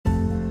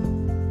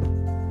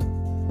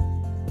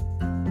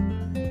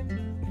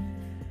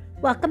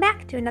Welcome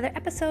back to another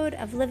episode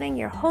of Living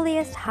Your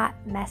Holiest Hot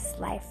Mess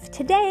Life.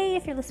 Today,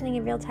 if you're listening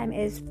in real time,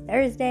 is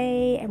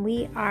Thursday, and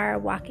we are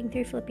walking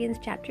through Philippians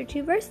chapter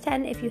 2, verse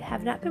 10. If you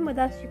have not been with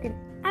us, you can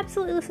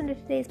absolutely listen to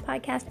today's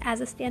podcast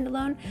as a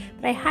standalone,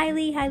 but I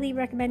highly, highly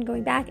recommend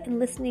going back and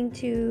listening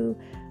to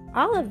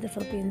all of the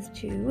Philippians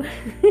 2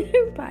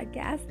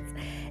 podcasts,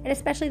 and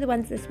especially the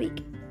ones this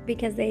week,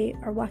 because they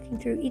are walking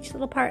through each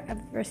little part of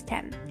verse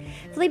 10.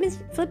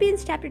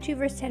 Philippians chapter 2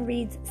 verse 10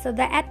 reads, "So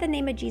that at the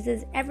name of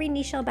Jesus every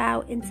knee shall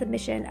bow in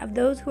submission of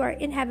those who are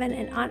in heaven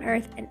and on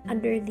earth and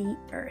under the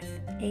earth."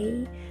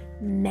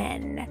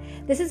 Amen.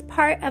 This is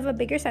part of a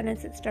bigger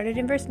sentence that started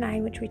in verse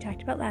 9, which we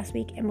talked about last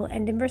week, and will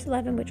end in verse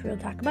 11, which we'll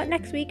talk about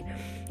next week.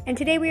 And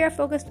today we are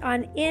focused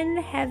on in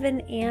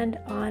heaven and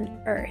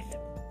on earth.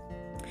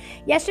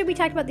 Yesterday we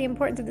talked about the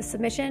importance of the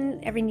submission,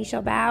 every knee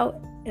shall bow,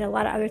 and a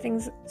lot of other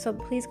things, so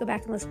please go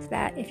back and listen to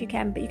that if you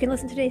can, but you can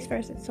listen to today's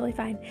first, it's totally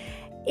fine.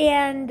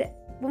 And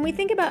when we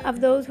think about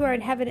of those who are in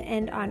heaven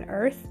and on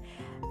earth,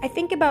 I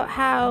think about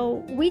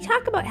how we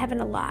talk about heaven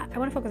a lot. I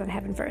want to focus on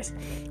heaven first.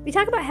 We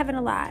talk about heaven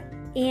a lot,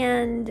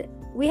 and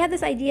we have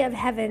this idea of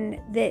heaven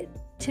that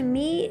to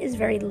me is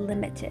very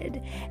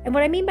limited. And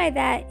what I mean by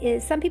that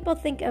is some people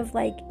think of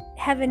like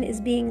heaven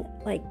as being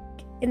like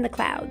in the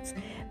clouds,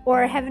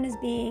 or heaven as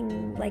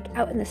being like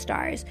out in the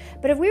stars.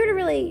 But if we were to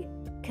really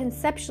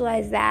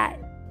conceptualize that,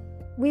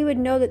 we would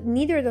know that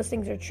neither of those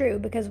things are true,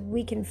 because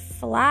we can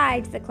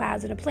fly to the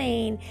clouds in a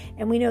plane,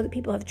 and we know that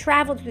people have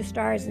traveled to the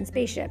stars in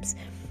spaceships.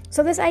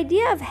 So this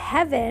idea of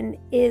heaven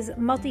is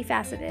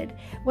multifaceted.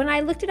 When I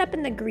looked it up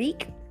in the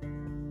Greek,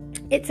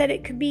 it said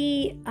it could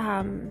be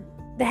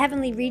the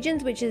heavenly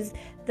regions, which is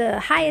the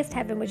highest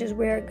heaven, which is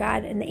where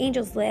God and the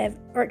angels live,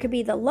 or it could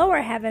be the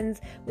lower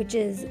heavens, which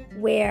is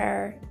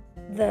where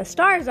the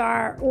stars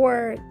are,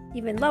 or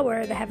even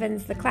lower, the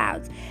heavens, the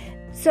clouds.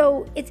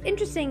 So it's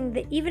interesting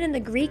that even in the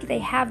Greek, they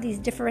have these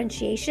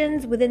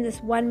differentiations within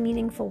this one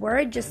meaningful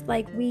word, just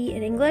like we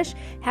in English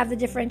have the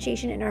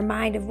differentiation in our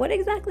mind of what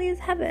exactly is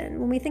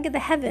heaven. When we think of the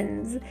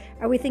heavens,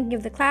 are we thinking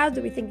of the clouds?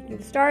 Are we thinking of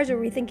the stars? Or are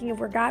we thinking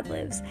of where God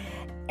lives?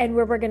 And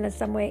where we're going to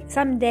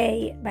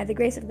someday, by the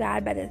grace of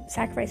God, by the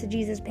sacrifice of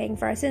Jesus paying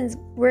for our sins,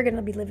 we're going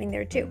to be living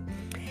there too.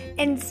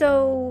 And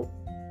so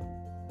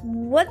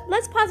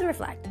let's pause and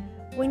reflect.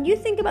 When you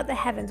think about the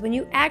heavens, when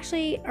you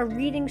actually are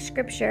reading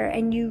scripture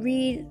and you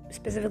read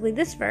specifically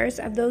this verse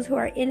of those who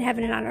are in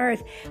heaven and on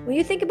earth, when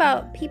you think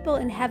about people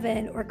in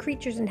heaven or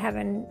creatures in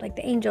heaven, like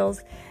the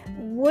angels,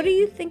 what do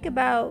you think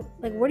about,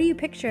 like, what are you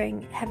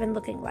picturing heaven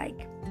looking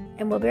like?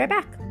 And we'll be right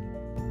back.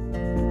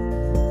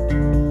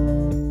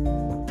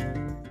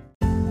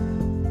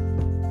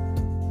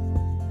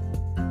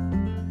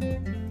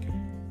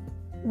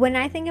 When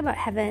I think about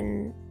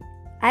heaven,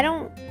 I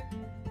don't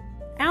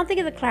think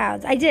of the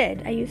clouds. I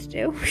used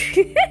to.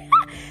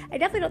 I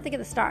definitely don't think of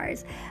the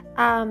stars.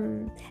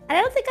 And I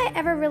don't think I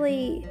ever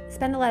really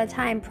spend a lot of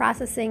time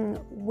processing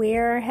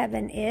where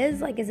heaven is.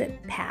 Like, is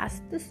it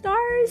past the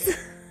stars?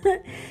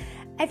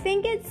 I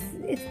think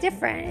it's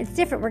different. It's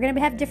different. We're going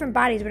to have different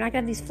bodies. We're not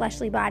going to have these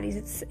fleshly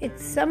bodies.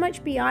 It's so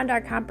much beyond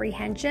our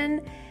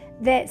comprehension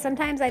that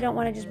sometimes I don't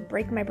want to just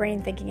break my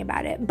brain thinking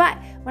about it. But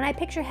when I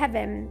picture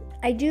heaven,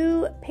 I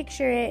do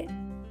picture it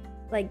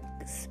like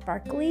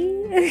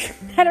sparkly.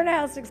 I don't know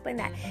how else to explain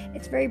that.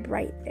 It's very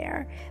bright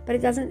there, but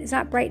it's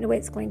not bright in a way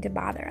that's going to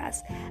bother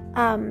us.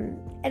 And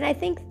I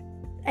think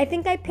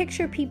I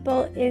picture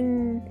people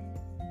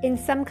in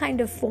some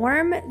kind of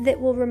form that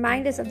will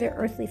remind us of their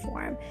earthly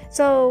form.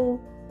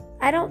 So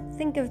I don't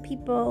think of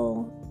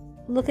people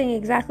looking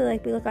exactly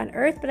like we look on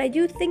earth, but I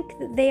do think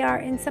that they are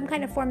in some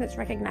kind of form that's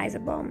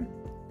recognizable.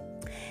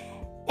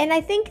 And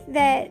I think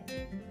that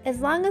as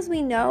long as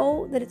we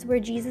know that it's where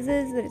Jesus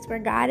is, that it's where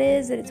God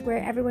is, that it's where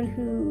everyone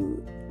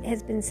who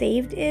has been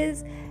saved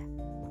is,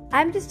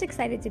 I'm just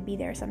excited to be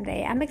there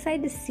someday. I'm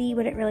excited to see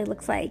what it really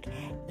looks like.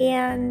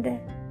 And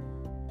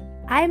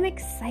I'm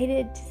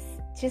excited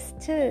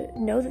just to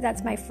know that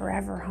that's my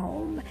forever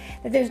home,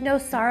 that there's no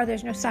sorrow,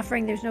 there's no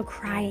suffering, there's no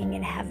crying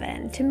in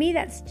heaven. To me,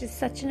 that's just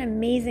such an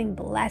amazing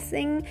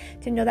blessing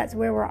to know that's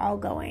where we're all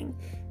going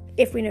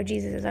if we know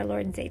Jesus as our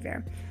Lord and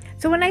Savior.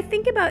 So when I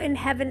think about in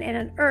heaven and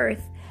on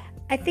earth,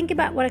 I think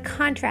about what a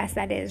contrast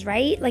that is,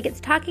 right? Like, it's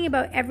talking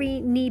about every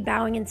knee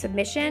bowing in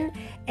submission,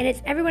 and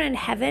it's everyone in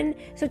heaven.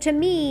 So to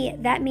me,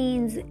 that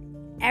means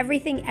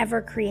everything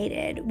ever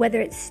created, whether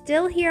it's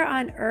still here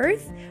on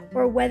earth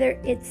or whether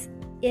it's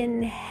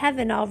in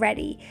heaven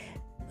already.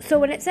 So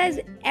when it says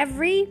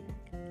every,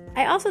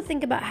 I also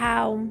think about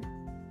how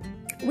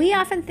we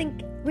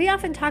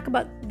often talk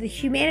about the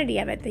humanity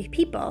of it, the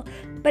people,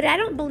 but I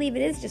don't believe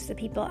it is just the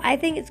people. I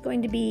think it's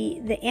going to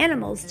be the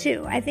animals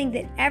too. I think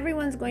that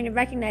everyone's going to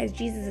recognize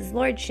Jesus'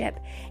 lordship,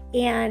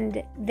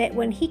 and that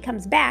when he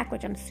comes back,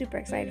 which I'm super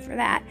excited for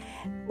that,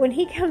 when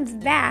he comes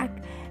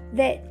back,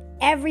 that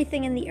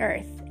everything in the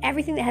earth,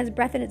 everything that has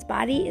breath in its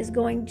body is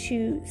going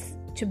to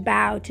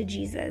bow to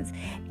Jesus,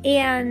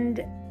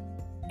 and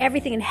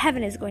everything in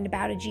heaven is going to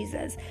bow to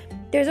Jesus.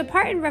 There's a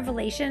part in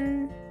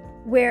Revelation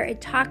where it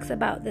talks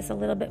about this a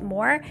little bit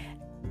more.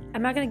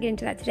 I'm not going to get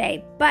into that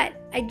today, but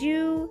I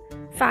do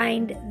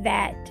find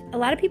that a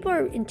lot of people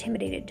are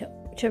intimidated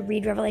to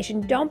read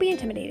Revelation. Don't be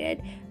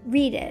intimidated.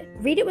 Read it.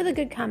 Read it with a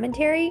good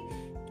commentary.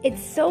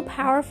 It's so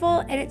powerful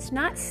and it's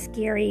not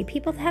scary.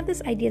 People have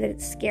this idea that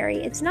it's scary.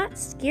 It's not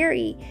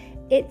scary.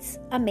 It's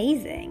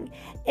amazing.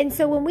 And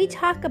so when we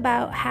talk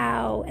about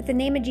how at the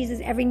name of Jesus,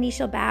 every knee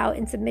shall bow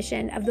in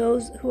submission of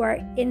those who are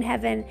in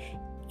heaven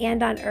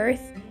and on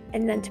earth,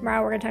 and then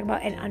tomorrow we're going to talk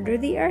about and under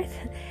the earth,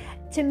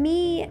 to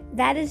me,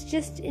 that is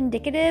just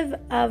indicative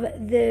of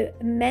the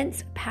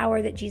immense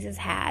power that Jesus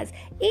has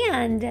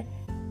and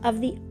of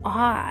the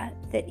awe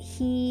that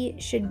he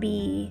should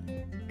be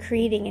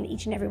creating in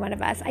each and every one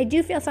of us. I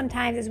do feel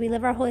sometimes as we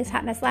live our holiest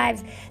hot mess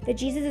lives that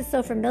Jesus is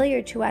so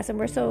familiar to us and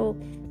we're so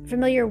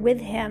familiar with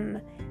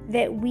him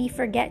that we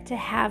forget to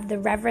have the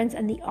reverence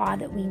and the awe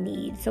that we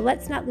need. So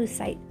let's not lose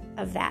sight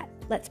of that.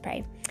 Let's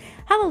pray.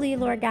 Hallelujah,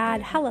 Lord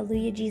God.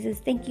 Hallelujah, Jesus.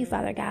 Thank you,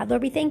 Father God.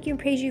 Lord, we thank you and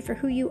praise you for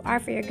who you are,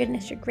 for your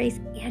goodness, your grace,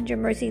 and your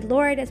mercy.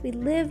 Lord, as we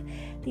live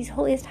these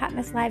holiest hot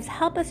mess lives,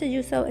 help us to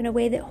do so in a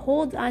way that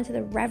holds on to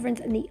the reverence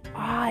and the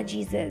awe,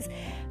 Jesus.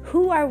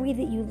 Who are we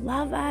that you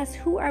love us?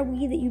 Who are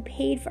we that you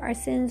paid for our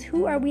sins?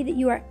 Who are we that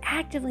you are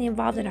actively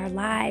involved in our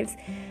lives?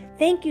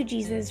 Thank you,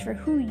 Jesus, for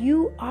who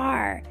you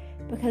are,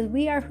 because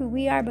we are who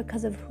we are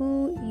because of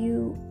who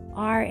you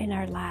are in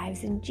our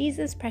lives. In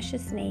Jesus'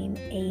 precious name,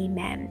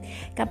 amen.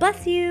 God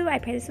bless you. I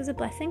pray this was a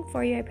blessing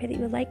for you. I pray that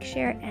you would like,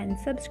 share, and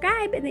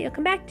subscribe, and that you'll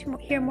come back to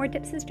hear more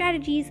tips and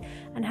strategies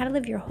on how to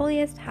live your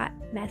holiest hot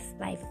mess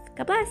life.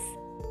 God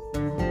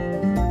bless.